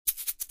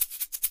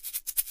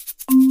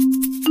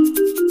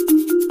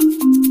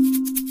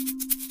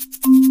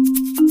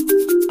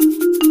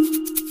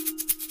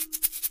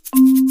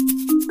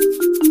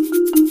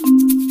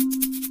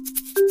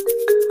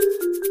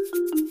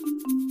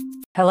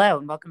Hello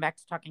and welcome back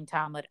to Talking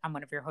Talmud. I'm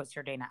one of your hosts,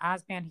 Yardena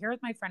Osman, here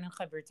with my friend and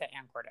Chavruta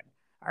Ann Gordon.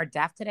 Our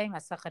daf today,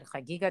 Masachet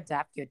Chagiga,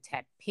 daf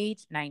Yotet,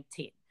 page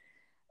 19.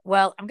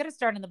 Well, I'm going to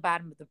start on the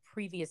bottom of the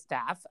previous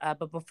daf,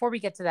 but before we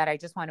get to that, I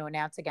just want to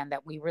announce again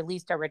that we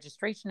released our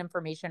registration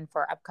information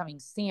for upcoming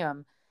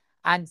Siyum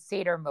on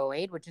Seder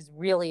Moed, which is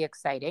really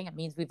exciting. It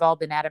means we've all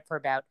been at it for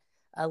about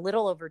a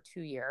little over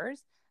 2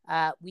 years.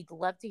 We'd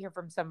love to hear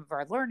from some of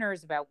our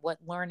learners about what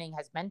learning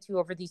has meant to you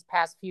over these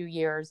past few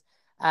years.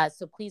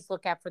 So please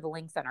look out for the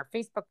links on our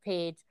Facebook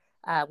page.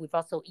 We've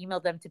also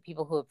emailed them to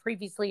people who have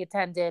previously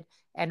attended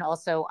and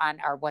also on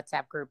our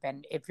WhatsApp group.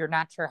 And if you're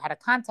not sure how to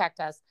contact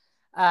us,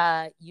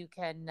 you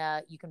can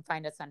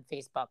find us on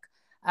Facebook.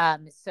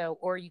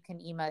 Or you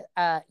can email.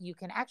 You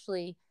can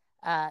actually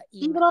Even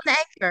email. on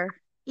Anchor.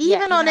 Yeah,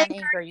 Even on even on Anchor.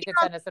 Anchor, you can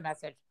send us a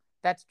message.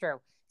 That's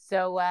true.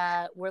 So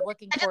we're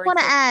looking I just forward want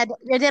to to. add,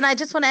 and then I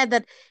just want to add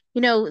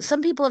that,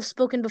 some people have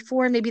spoken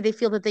before and maybe they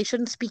feel that they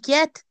shouldn't speak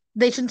yet.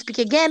 They shouldn't speak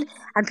again.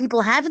 And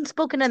people haven't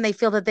spoken and they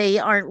feel that they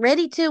aren't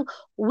ready to.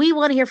 We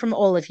want to hear from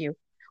all of you.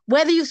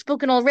 Whether you've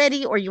spoken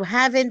already or you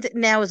haven't,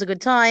 now is a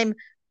good time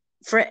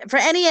for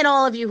any and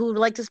all of you who would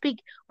like to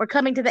speak. We're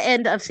coming to the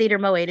end of Seder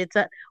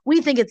Moed. We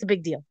think it's a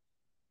big deal.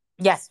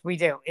 Yes, we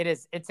do. It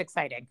is. It's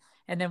exciting.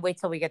 And then wait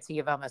till we get to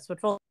Yavamas,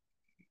 which will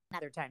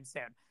another time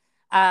soon.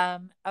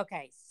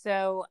 Okay,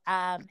 so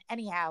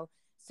anyhow,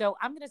 so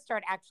I'm going to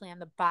start actually on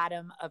the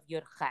bottom of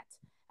Yud Chet,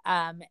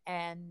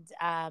 and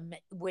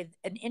with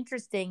an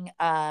interesting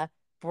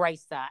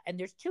brisa. And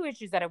there's two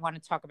issues that I want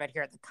to talk about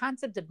here: the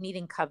concept of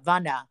needing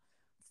kavana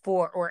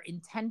for or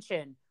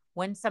intention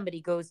when somebody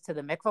goes to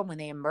the mikvah when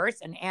they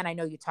immerse. And Anne, I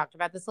know you talked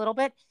about this a little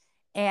bit,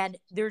 and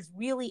there's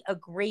really a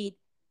great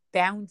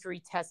boundary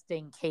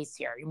testing case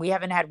here. We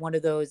haven't had one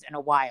of those in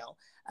a while.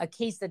 A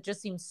case that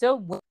just seems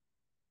so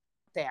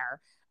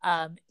there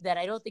that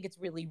I don't think it's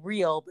really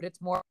real, but it's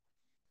more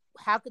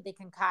how could they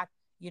concoct,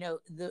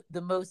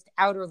 the most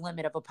outer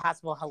limit of a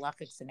possible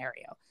halachic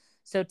scenario.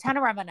 So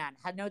Tana Ramanan,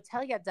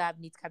 Hanotel Yadav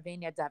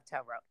Nitzkaven Yadav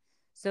Tarot.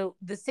 So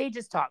the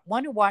sages taught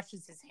one who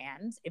washes his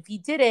hands, if he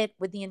did it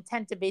with the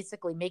intent to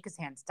basically make his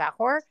hands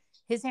tahor,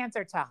 his hands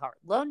are tahor.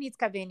 Lo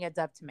Nitzkaven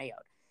Yadav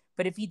Tameot.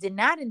 But if he did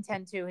not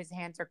intend to, his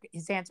hands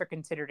are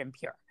considered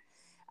impure.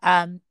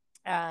 Yadav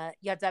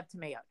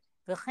Tameot.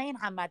 V'chein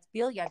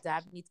hamatbil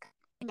Yadav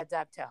Nitzkaven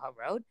Yadav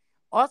Taharot.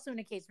 Also in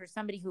a case for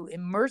somebody who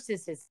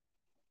immerses his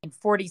in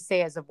 40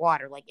 seahs of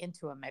water, like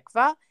into a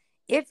mikvah,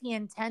 if he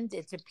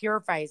intended to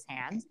purify his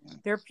hands,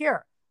 they're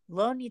pure.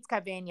 Lo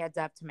nitzkaven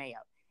yadav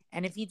tameot.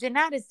 And if he did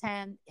not, his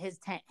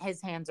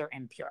hands are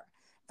impure.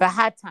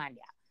 Vahatanya.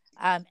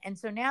 And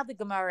so now the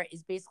Gemara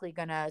is basically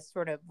going to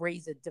sort of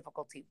raise a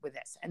difficulty with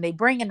this. And they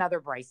bring another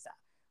brisa,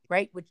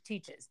 right, which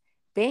teaches,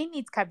 bein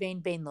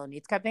nitzkaven, bein lo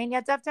nitzkaven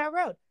yadav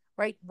tarot,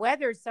 right?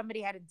 Whether somebody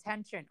had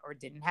intention or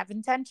didn't have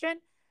intention,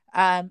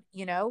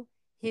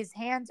 his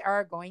hands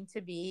are going to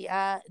be,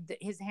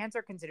 his hands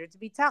are considered to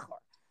be tahor.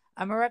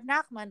 Amar Rav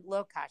Nachman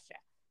lo kasha.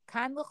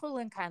 Kan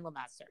l'chulin, kan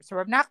l'maser. So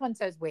Rav Nachman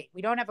says, wait,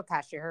 we don't have a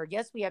kasha here.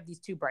 Yes, we have these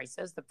two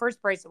brisas. The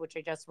first brisa, which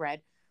I just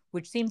read,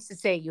 which seems to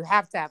say you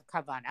have to have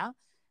kavana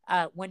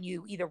when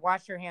you either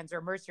wash your hands or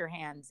immerse your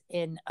hands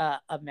in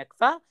a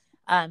mikvah.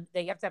 That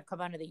you have to have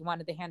kavana that you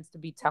wanted the hands to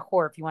be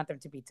tahor if you want them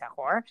to be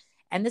tahor.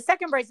 And the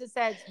second brisa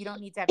says you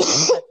don't need to have any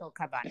special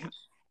kavana.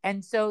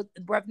 And so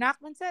Rav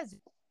Nachman says,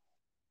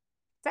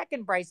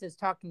 second brisa is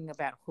talking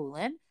about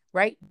chulin,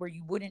 right, where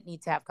you wouldn't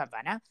need to have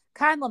kavana.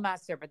 Kan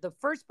lamaser, but the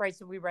first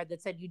brisa we read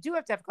that said you do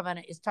have to have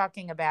kavana is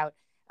talking about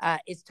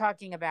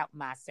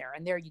maser,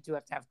 and there you do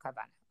have to have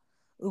kavana.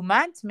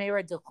 Uman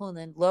tmeira de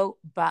chulin lo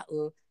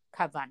ba'u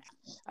kavana.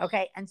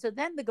 Okay, and so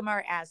then the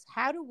Gemara asks,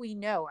 how do we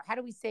know, or how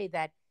do we say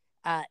that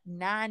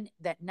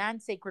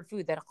non-sacred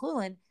food, that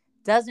chulin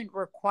doesn't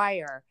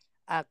require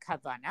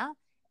kavana?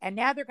 And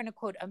now they're going to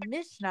quote a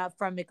Mishnah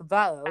from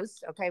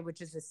Mikvaos, okay,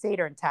 which is a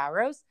Seder and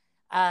Taros,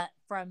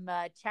 from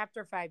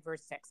chapter 5,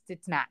 verse 6.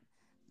 It's not.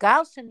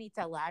 Gal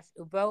shanita lash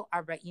ubo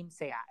arba'im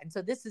seah. And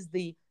so this is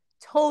the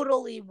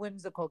totally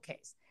whimsical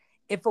case.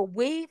 If a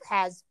wave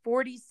has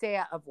 40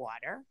 seah of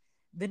water,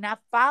 the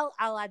nafal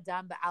al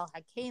adam ba'al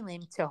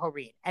hakelim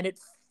tehorin, and it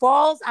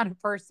falls on a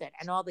person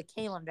and all the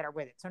kalim that are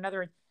with it. So in other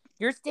words,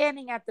 you're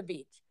standing at the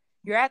beach,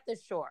 you're at the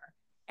shore,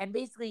 and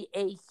basically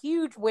a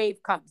huge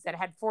wave comes that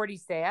had 40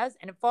 seahs,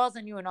 and it falls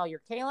on you and all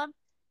your kalim,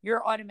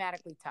 you're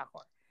automatically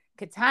tahor.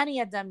 Katani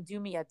adam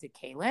dumia de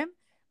kalim,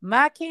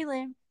 ma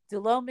kalim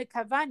delo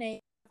mikavane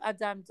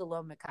adam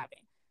delo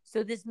mikavane.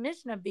 So this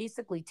Mishnah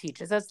basically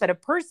teaches us that a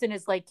person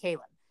is like kalim.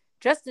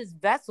 Just as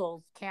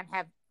vessels can't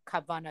have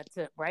kavana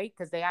to, right?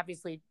 Because they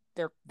obviously,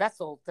 they're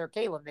vessels, they're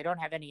kalim, they don't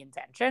have any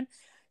intention.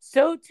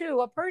 So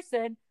too, a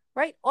person,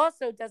 right,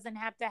 also doesn't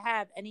have to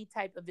have any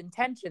type of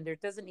intention. There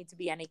doesn't need to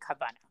be any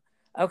kavana.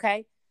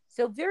 Okay?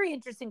 So very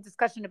interesting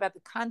discussion about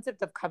the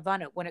concept of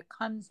kavana when it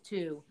comes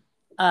to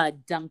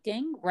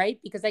dunking, right?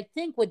 Because I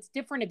think what's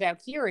different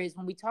about here is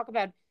when we talk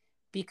about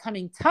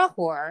becoming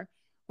tahor,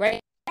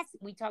 right?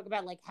 We talk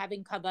about like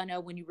having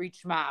kavana when you read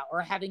Shema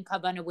or having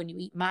kavana when you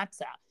eat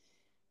matzah.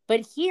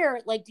 But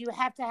here, like, do you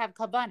have to have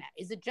kavana?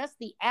 Is it just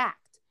the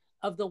act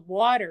of the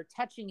water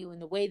touching you in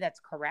the way that's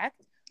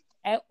correct?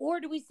 Or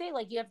do we say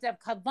like you have to have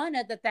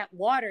kavana that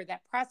water,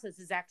 that process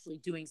is actually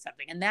doing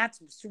something? And that's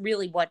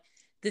really what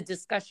the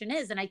discussion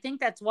is. And I think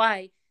that's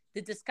why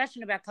the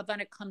discussion about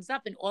kavana comes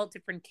up in all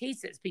different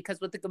cases,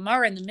 because what the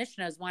Gemara and the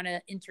Mishnahs want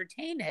to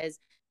entertain is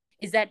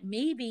that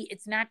maybe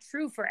it's not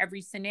true for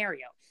every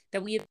scenario,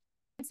 that we have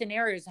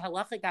scenarios,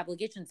 halachic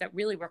obligations that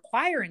really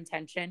require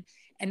intention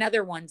and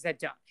other ones that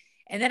don't.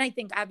 And then I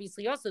think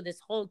obviously also this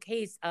whole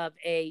case of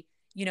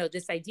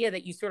this idea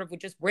that you sort of would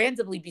just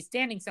randomly be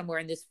standing somewhere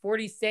and this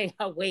 40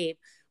 seah wave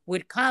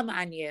would come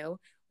on you,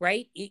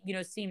 right?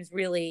 It, seems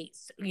really,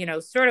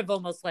 sort of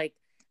almost like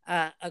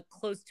a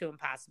close to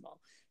impossible.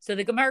 So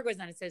the Gemara goes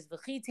on, it says,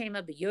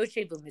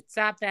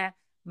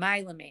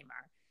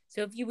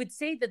 so if you would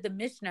say that the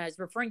Mishnah is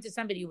referring to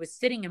somebody who was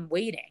sitting and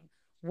waiting,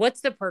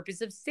 what's the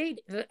purpose of stating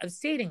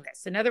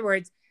this? In other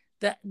words,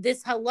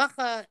 this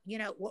halacha,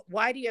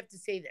 why do you have to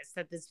say this?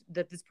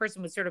 That this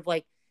person was sort of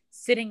like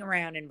sitting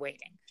around and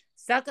waiting.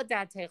 So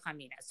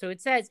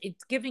it says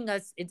it's giving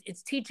us,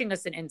 it's teaching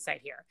us an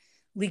insight here.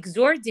 Because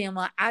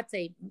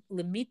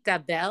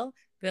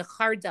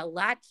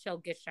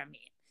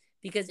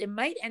it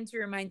might enter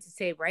your mind to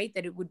say, right,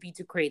 that it would be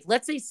to create.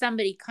 Let's say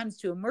somebody comes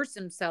to immerse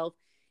himself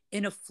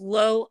in a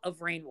flow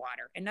of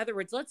rainwater. In other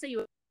words, let's say you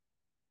have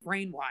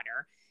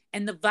rainwater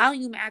and the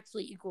volume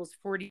actually equals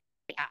 40.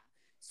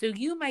 So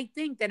you might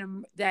think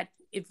that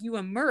if you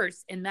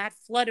immerse in that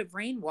flood of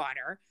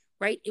rainwater,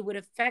 right, it would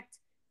affect,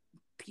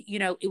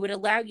 it would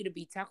allow you to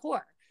be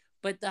tahor.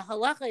 But the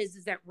halacha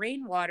is that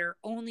rainwater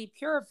only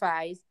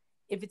purifies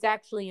if it's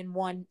actually in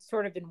one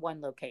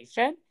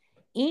location.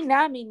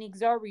 Inami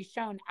nigzar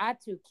rishon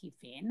atu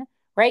kifin,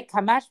 right?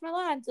 Kamash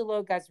malan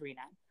lo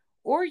gazrina.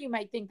 Or you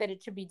might think that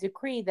it should be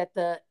decreed that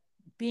the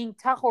being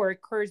tahor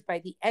occurs by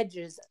the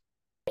edges,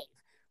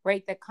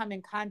 right, that come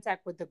in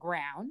contact with the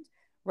ground,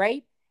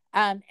 right?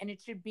 And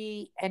it should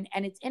be, and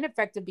it's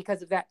ineffective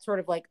because of that sort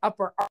of like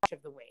upper arch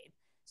of the wave.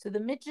 So the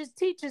Midrash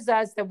teaches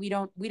us that we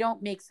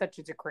don't make such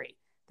a decree,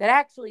 that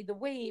actually the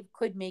wave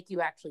could make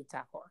you actually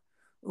tahor.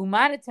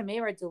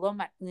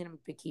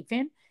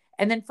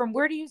 And then from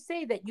where do you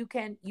say that you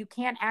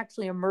can't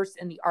actually immerse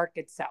in the ark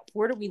itself?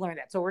 Where do we learn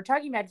that? So what we're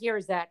talking about here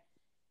is that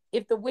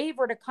if the wave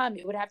were to come,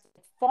 it would have to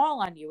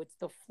fall on you. It's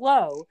the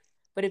flow.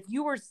 But if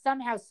you were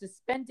somehow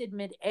suspended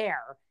midair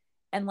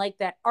and like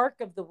that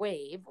arc of the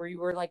wave, or you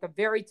were like a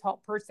very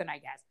tall person, I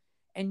guess,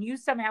 and you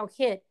somehow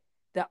hit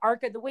the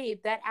arc of the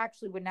wave, that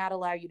actually would not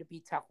allow you to be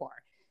tahor.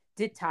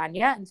 Did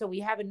Tanya? And so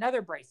we have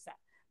another brisa.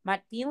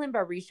 Matfilin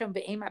barishon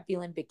ve'em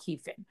matfilin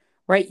bekifin.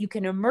 Right? You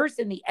can immerse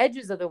in the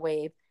edges of the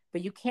wave,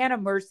 but you can't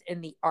immerse in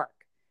the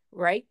arc.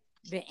 Right?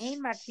 Ve'em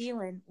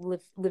matfilin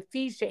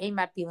lefi she'em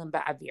matfilin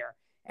ba'avir.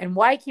 And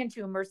why can't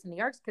you immerse in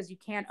the arcs? Because you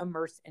can't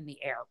immerse in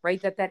the air,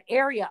 right? That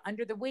area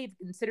under the wave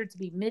considered to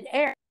be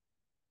mid-air,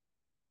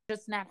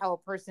 just not how a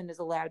person is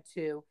allowed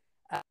to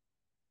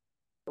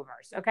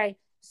immerse. Okay,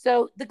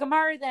 so the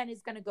Gemara then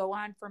is going to go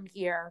on from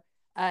here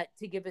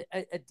to give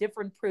a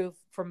different proof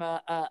from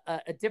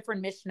a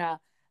different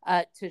Mishnah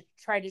to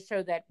try to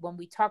show that when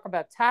we talk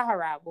about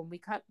tahara,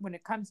 when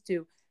it comes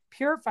to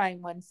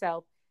purifying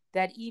oneself,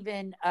 that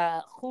even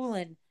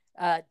chulin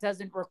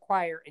doesn't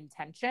require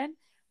intention.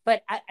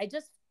 But I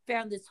just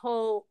found this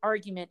whole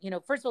argument,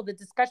 first of all, the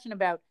discussion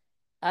about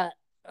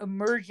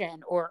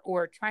immersion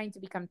or trying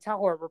to become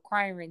tahor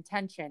requiring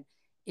intention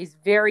is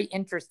very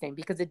interesting,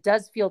 because it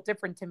does feel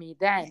different to me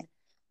than,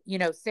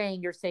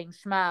 saying you're saying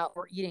Shema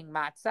or eating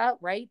matzah,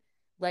 right?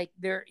 Like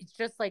it's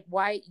just like,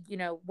 why,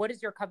 what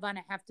does your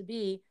kavanah have to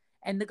be?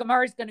 And the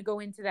Gemara is going to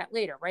go into that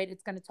later, right?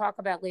 It's going to talk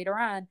about later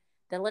on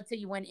that let's say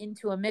you went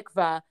into a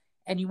mikvah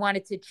and you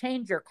wanted to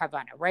change your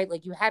kavanah, right?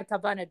 Like you had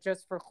kavanah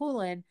just for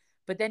chulin,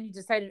 but then you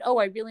decided,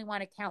 I really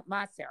want to count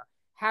maser.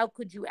 How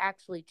could you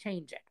actually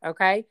change it?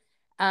 Okay.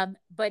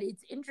 But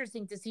it's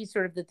interesting to see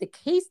sort of that the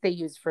case they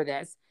use for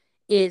this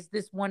is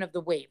this one of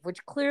the wave,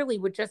 which clearly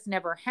would just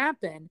never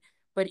happen.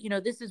 But,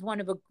 this is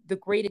one of the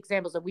great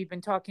examples that we've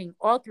been talking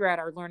all throughout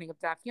our learning of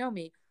Daf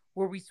Yomi,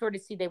 where we sort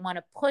of see they want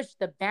to push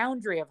the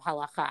boundary of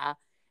halacha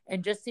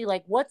and just see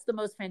like what's the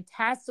most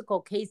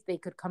fantastical case they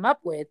could come up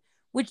with,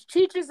 which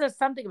teaches us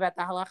something about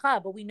the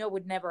halacha, but we know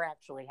would never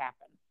actually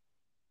happen.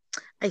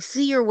 I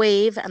see your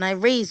wave and I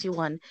raise you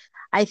one.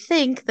 I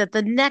think that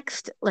the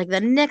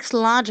next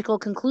logical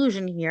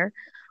conclusion here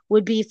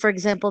would be, for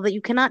example, that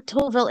you cannot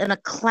tovel in a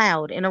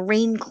cloud, in a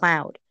rain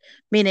cloud.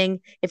 Meaning,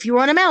 if you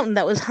were on a mountain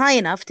that was high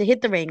enough to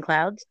hit the rain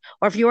clouds,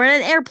 or if you were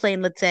in an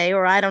airplane, let's say,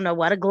 or I don't know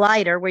what, a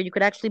glider where you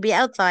could actually be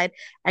outside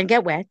and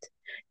get wet,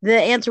 the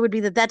answer would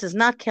be that does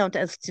not count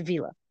as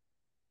tevila.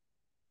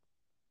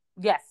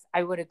 Yes,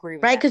 I would agree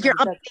with that. Right? Because you're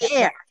up in the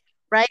air.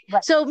 Right?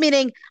 So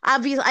meaning,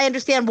 obviously, I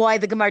understand why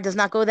the Gemara does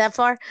not go that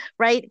far,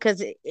 right?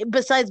 Because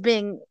besides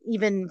being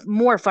even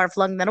more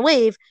far-flung than a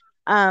wave,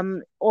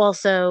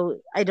 also,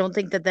 I don't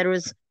think that there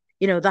was,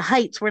 the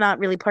heights were not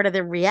really part of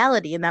their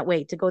reality in that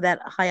way to go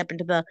that high up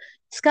into the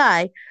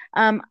sky.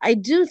 I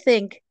do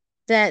think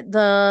that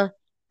the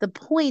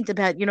point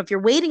about, if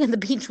you're waiting on the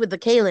beach with the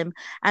kalim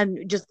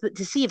and just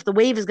to see if the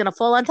wave is going to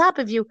fall on top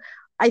of you,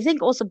 I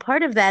think also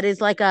part of that is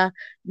like a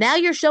now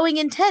you're showing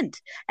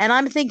intent, and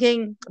I'm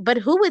thinking, but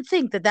who would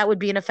think that that would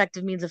be an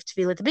effective means of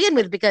tefillah to begin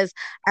with? Because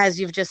as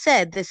you've just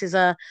said, this is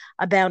a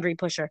boundary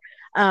pusher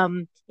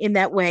in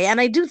that way,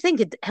 and I do think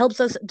it helps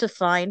us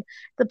define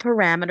the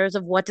parameters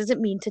of what does it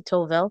mean to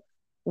tovel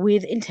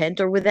with intent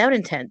or without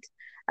intent,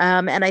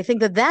 and I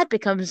think that that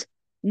becomes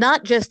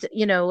not just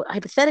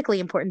hypothetically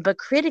important, but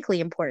critically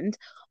important.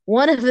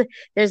 One of the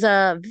There's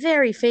a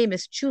very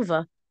famous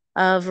tshuva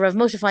of Rav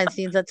Moshe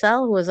Feinstein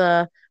Zatzal, who was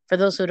for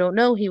those who don't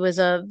know, he was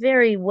a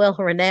very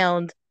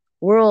well-renowned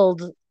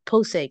world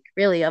posek,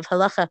 really, of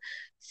halacha.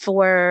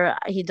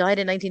 He died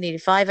in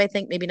 1985, I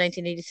think, maybe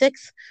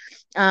 1986.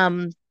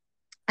 Um,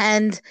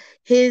 and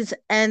his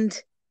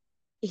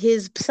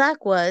psak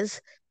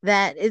was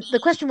the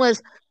question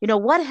was,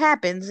 what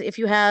happens if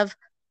you have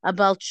a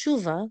Baal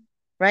Tshuva,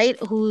 right,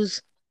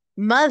 whose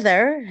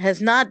mother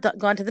has not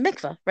gone to the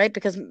mikveh, right,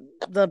 because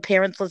the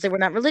parents, let's say, were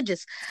not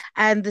religious.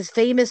 And this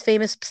famous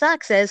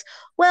psak says,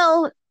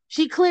 well,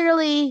 she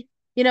clearly,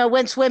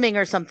 went swimming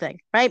or something,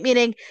 right?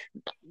 Meaning,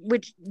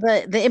 which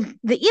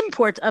the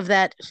import of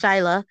that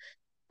shaila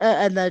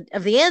and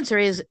the answer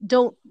is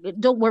don't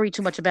worry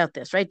too much about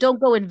this, right?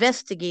 Don't go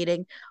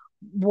investigating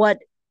what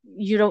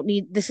you don't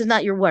need. This is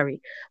not your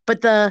worry.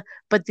 But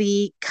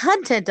the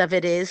content of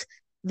it is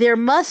there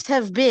must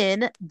have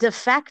been de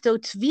facto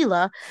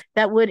tvila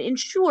that would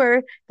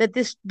ensure that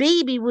this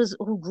baby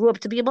who grew up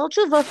to be a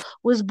Balchuva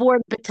was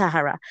born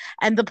betahara.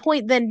 And the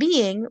point then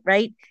being,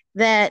 right,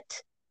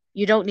 that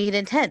you don't need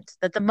intent,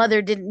 that the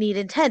mother didn't need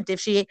intent if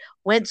she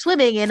went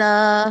swimming in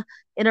a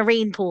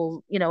rain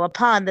pool, a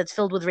pond that's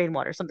filled with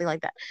rainwater, something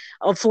like that.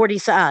 Or 40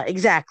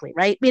 exactly,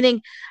 right?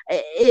 Meaning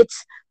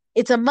it's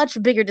a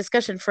much bigger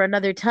discussion for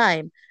another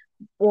time,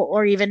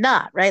 or even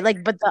not, right?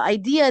 Like, but the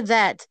idea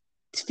that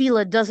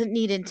tefillah doesn't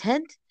need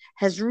intent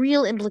has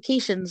real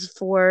implications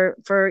for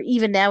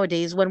even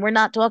nowadays when we're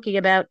not talking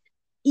about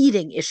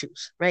eating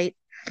issues, right?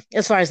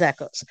 As far as that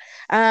goes.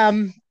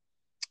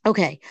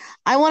 Okay,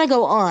 I want to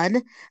go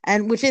on,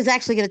 and which is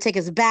actually going to take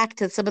us back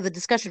to some of the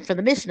discussion from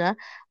the Mishnah.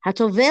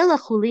 Hatovel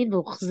lechulin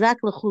v'uchzak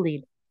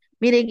lechulin,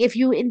 meaning if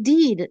you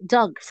indeed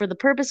dunk for the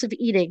purpose of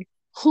eating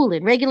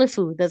chulin, regular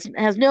food that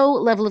has no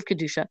level of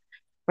kedusha,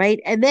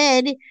 right, and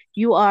then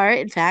you are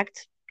in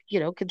fact,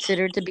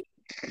 considered to be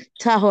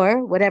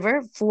tahor,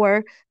 whatever,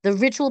 for the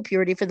ritual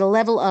purity, for the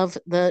level of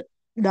the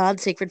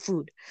non-sacred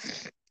food.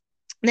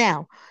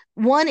 Now,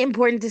 one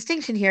important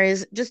distinction here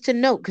is just to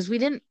note, because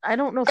I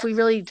don't know if we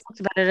really talked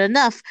about it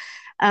enough.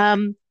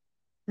 Um,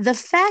 the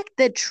fact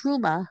that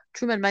Truma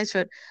and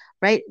Maasrot,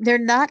 right, they're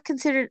not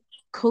considered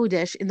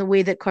Kodesh in the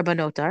way that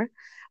Karbanot are,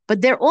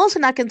 but they're also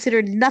not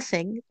considered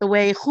nothing the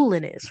way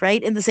Chulin is,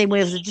 right? In the same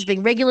way as just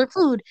being regular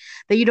food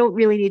that you don't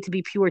really need to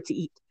be pure to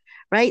eat,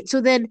 right?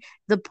 So then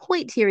the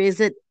point here is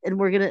that, and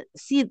we're gonna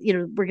see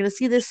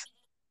this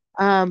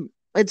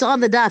it's on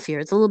the daf here.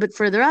 It's a little bit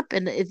further up,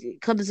 and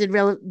it comes in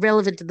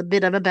relevant to the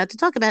bit I'm about to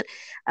talk about.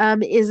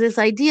 Is this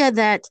idea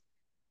that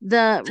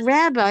the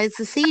rabbis,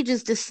 the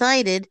sages,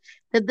 decided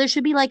that there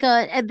should be like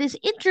at this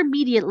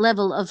intermediate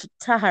level of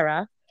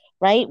tahara,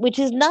 right, which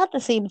is not the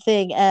same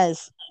thing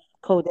as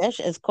kodesh,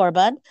 as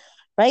korban,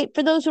 right,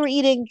 for those who are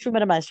eating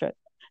truma maasrot,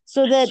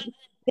 so that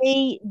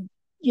they,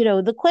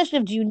 the question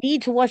of do you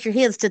need to wash your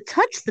hands to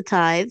touch the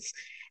tithes?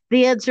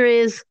 The answer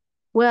is,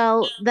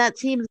 well, that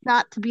seems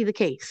not to be the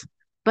case.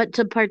 But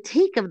to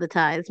partake of the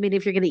tithes, I mean,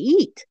 if you're going to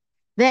eat,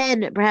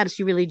 then perhaps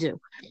you really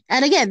do.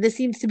 And again, this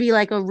seems to be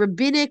like a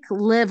rabbinic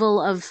level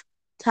of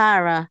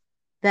Tara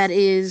that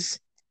is,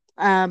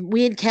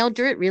 we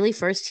encounter it really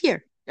first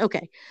here.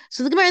 Okay,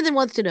 so the Gemara then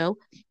wants to know,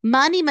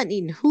 Mani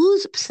Manin,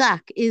 whose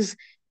psak is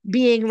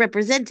being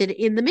represented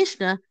in the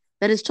Mishnah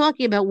that is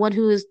talking about one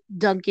who is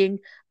dunking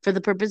for the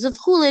purpose of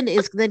chulin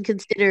is then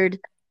considered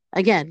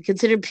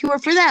pure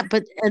for that,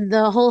 and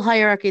the whole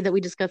hierarchy that we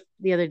discussed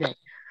the other day.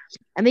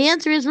 And the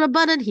answer is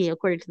Rabbanan he,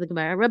 according to the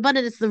Gemara.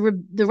 Rabbanan is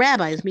the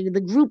rabbis, meaning the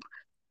group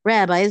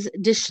rabbis,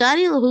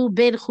 Dishari lahu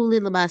ben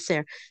chulin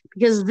lemaser,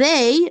 because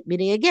they,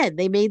 meaning again,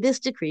 they made this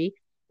decree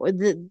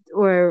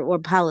or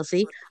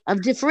policy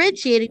of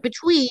differentiating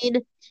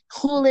between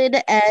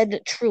chulin and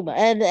truma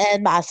and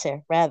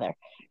maser rather,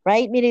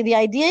 right? Meaning the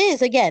idea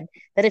is again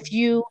that if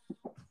you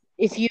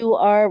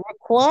are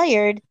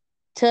required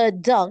to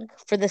dunk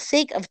for the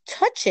sake of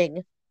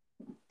touching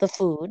the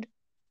food,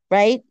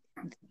 right?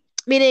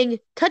 Meaning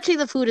touching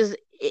the food is,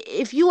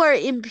 if you are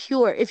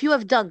impure, if you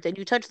have dunked and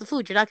you touch the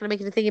food, you're not going to make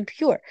anything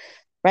impure,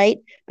 right?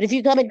 But if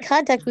you come in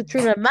contact with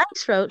truma and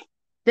maasrot,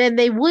 then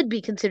they would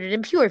be considered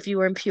impure if you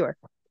were impure.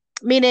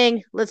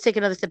 Meaning, let's take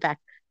another step back.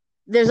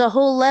 There's a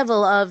whole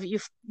level of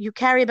you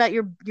carry about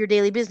your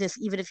daily business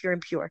even if you're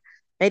impure,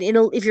 right?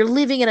 If you're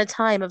living in a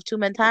time of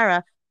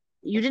tumantara,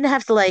 you didn't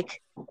have to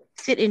like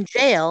sit in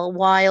jail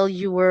while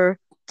you were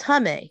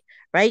tame,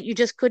 right? You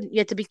just couldn't.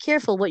 You had to be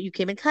careful what you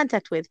came in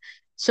contact with.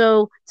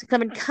 So to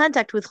come in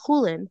contact with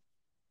chulin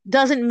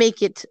doesn't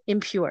make it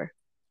impure,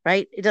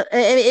 right?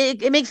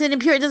 It makes it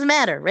impure. It doesn't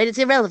matter, right? It's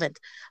irrelevant.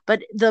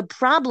 But the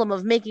problem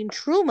of making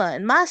truma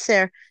and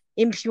maser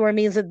impure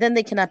means that then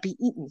they cannot be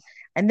eaten.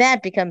 And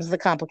that becomes the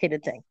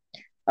complicated thing.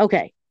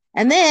 Okay.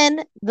 And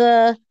then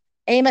the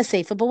Ema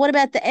Seifa. But what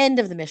about the end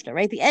of the Mishnah,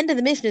 right? The end of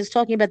the Mishnah is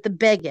talking about the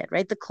beged,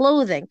 right? The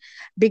clothing.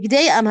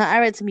 Bigdei am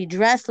haaretz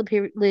midras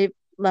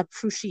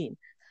lafrushin,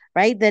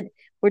 right? That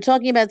we're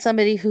talking about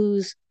somebody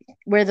who's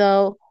where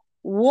the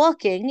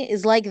walking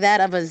is like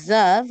that of a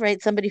zav,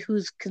 right? Somebody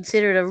who's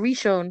considered a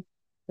rishon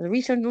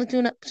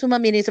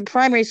tuma, meaning it's a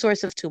primary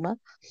source of tuma.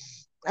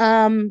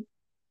 Um,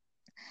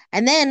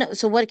 and then,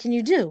 so what can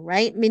you do,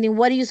 right? Meaning,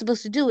 what are you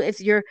supposed to do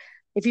if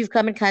you've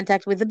come in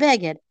contact with the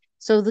beged?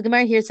 So the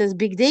Gemara here says,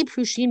 "Bigdei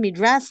prushin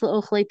midras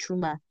laochle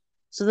truma."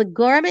 So the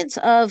garments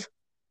of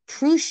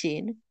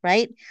prushin,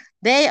 right?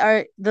 They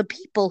are the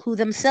people who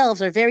themselves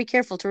are very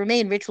careful to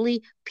remain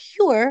ritually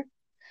pure.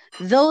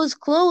 Those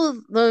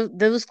clothes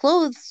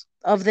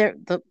of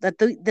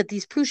that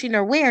these prushin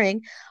are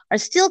wearing are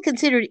still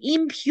considered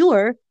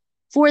impure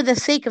for the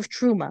sake of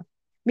truma.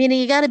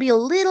 Meaning you got to be a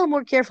little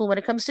more careful when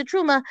it comes to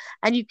truma,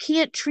 and you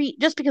can't treat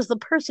just because the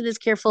person is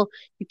careful,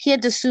 you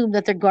can't assume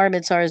that their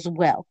garments are as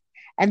well.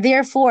 And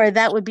therefore,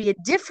 that would be a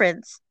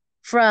difference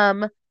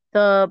from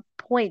the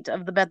point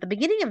of about the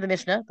beginning of the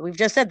Mishnah that we've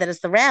just said that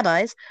it's the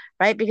rabbis,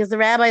 right? Because the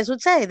rabbis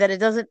would say that it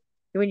doesn't.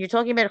 When you're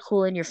talking about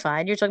chulin, you're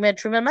fine. You're talking about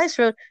truma and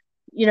maasro,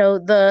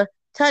 the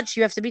touch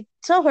you have to be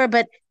toher,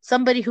 but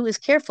somebody who is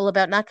careful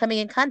about not coming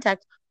in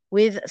contact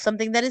with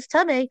something that is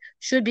tame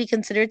should be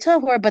considered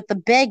toher. But the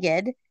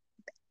beged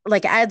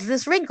like adds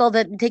this wrinkle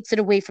that takes it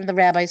away from the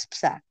rabbi's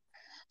psak.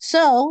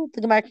 So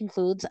the Gemara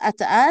concludes,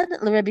 Ata'ad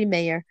Rabbi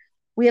Meir.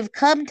 We have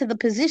come to the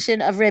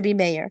position of Rabbi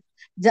Meir.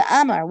 The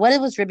Amar, what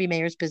was Rabbi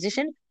Meir's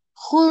position?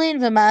 Chulin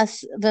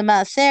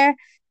v'maaser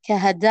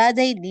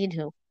kehadade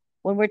nidhu.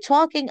 When we're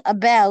talking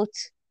about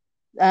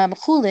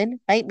chulin,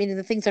 right, meaning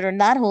the things that are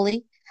not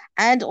holy,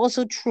 and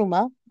also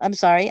truma. I'm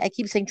sorry, I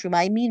keep saying truma.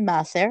 I mean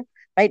maaser,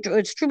 right?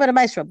 It's truma to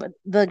maestro, but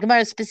the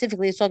Gemara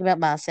specifically is talking about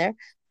maaser,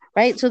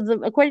 right? So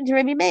according to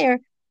Rabbi Meir,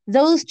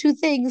 those two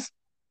things,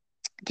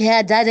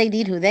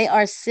 they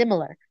are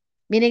similar,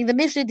 meaning the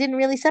Mishnah didn't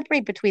really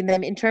separate between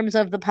them in terms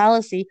of the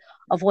policy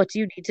of what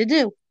you need to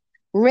do.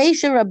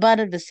 Reisha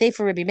Rabbanan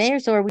v'Sefer Rabbi Meir.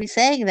 So are we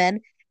saying then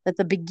that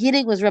the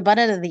beginning was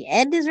Rabbanan and the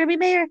end is Rabbi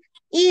Meir?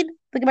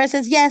 The Gemara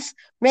says yes.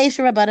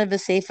 Reisha Rabbanan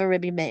v'Sefer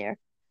Rabbi Meir.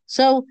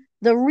 So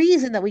the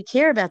reason that we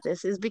care about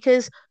this is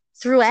because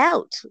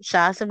throughout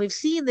Shas, and we've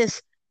seen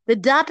this, the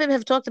Dapim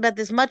have talked about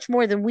this much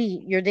more than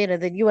Yordana,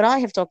 than you and I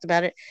have talked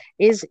about it,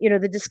 is,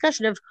 the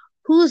discussion of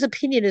whose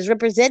opinion is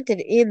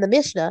represented in the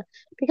Mishnah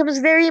becomes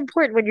very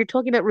important when you're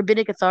talking about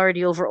rabbinic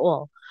authority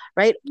overall,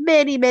 right?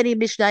 Many, many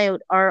Mishnayot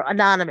are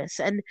anonymous,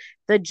 and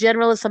the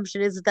general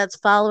assumption is that that's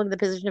following the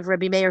position of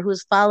Rabbi Meir, who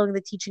is following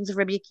the teachings of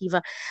Rabbi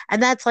Akiva,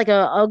 and that's like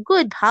a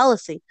good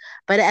policy.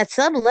 But at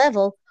some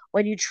level,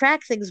 when you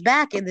track things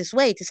back in this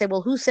way to say,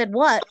 well, who said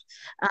what?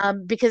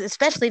 Because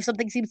especially if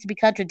something seems to be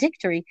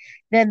contradictory,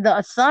 then the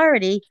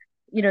authority,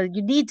 you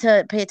need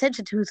to pay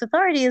attention to whose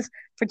authority is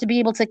for it to be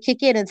able to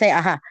kick in and say,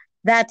 aha,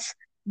 that's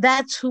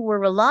who we're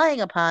relying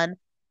upon,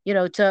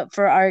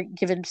 for our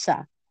given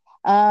psa.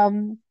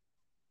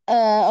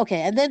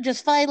 Okay, and then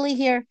just finally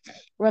here,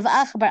 Rav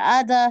Ach bar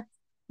Ada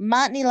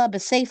matnila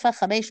b'seifa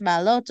chamesh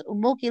ma'alot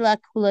umokila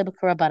kule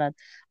b'karabanan.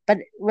 But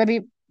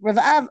Rav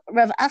Ach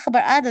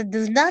bar Ada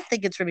does not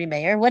think it's Rabbi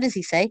Meir. What does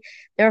he say?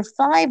 There are the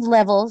 5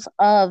 levels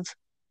of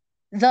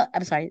the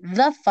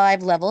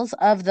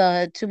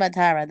Tumat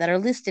Hara that are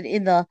listed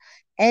in the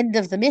end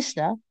of the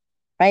Mishnah,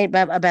 right?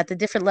 About the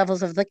different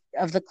levels of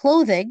the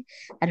clothing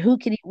and who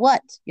can eat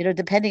what,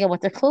 depending on what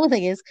their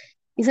clothing is.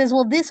 He says,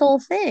 well, this whole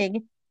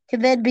thing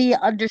can then be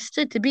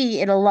understood to be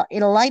in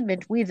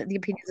alignment with the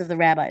opinions of the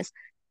rabbis.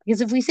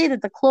 Because if we say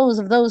that the clothes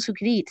of those who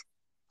can eat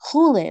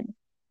chulin,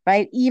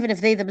 right, even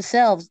if they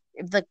themselves,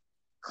 if the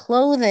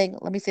clothing,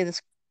 let me say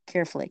this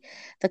carefully,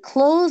 the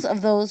clothes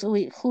of those who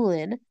eat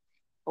chulin,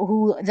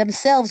 who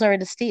themselves are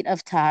in a state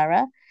of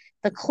tahara,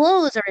 the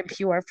clothes are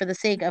impure for the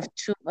sake of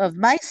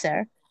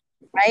meiser,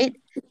 right?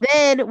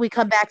 Then we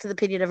come back to the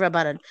opinion of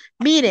Rabbanan,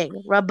 meaning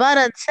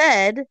Rabbanan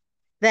said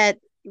that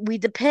we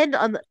depend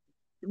on the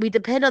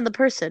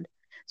person,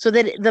 so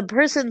that the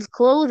person's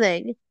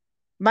clothing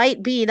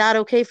might be not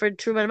okay for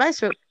Truma and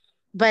Maestro,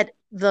 but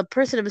the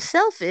person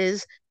himself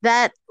is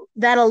that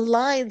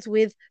aligns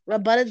with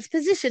Rabbanan's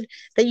position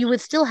that you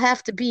would still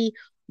have to be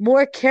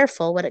more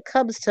careful when it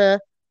comes to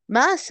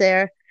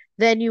Maaser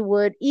than you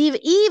would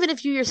even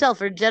if you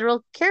yourself are in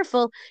general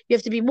careful. You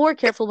have to be more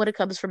careful when it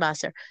comes for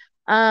Maaser.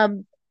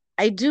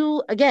 I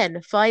do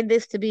again find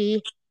this to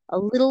be a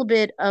little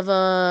bit of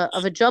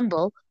a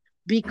jumble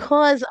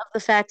because of the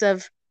fact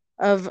of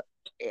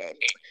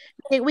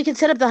we can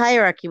set up the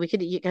hierarchy.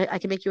 I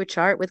can make you a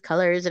chart with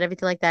colors and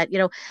everything like that,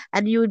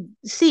 and you would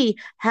see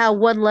how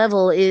one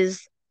level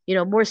is,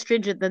 more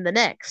stringent than the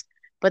next.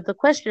 But the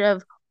question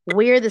of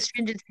where the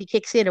stringency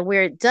kicks in and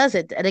where it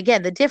doesn't, and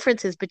again, the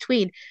differences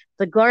between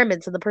the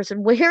garments and the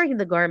person wearing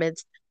the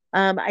garments,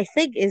 I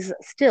think is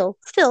still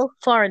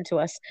foreign to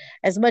us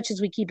as much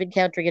as we keep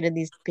encountering it in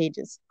these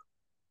pages.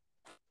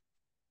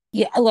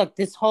 Yeah, look,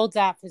 this whole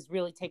daf has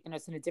really taken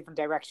us in a different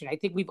direction. I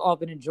think we've all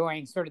been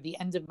enjoying sort of the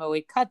end of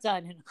Moed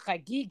Katan and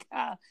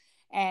Chagiga.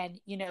 And,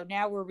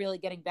 now we're really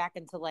getting back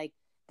into like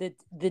the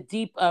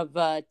deep of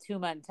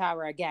Tuma and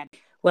Tara again.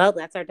 Well,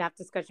 that's our daf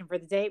discussion for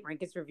the day.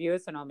 Rank us, review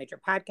us on all major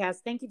podcasts.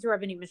 Thank you to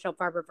Rabbanit Michelle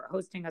Farber for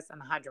hosting us on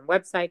the Hadran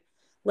website.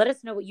 Let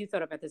us know what you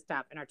thought about this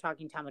daf in our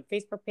Talking Talmud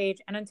Facebook page.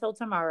 And until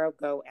tomorrow,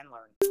 go and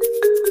learn.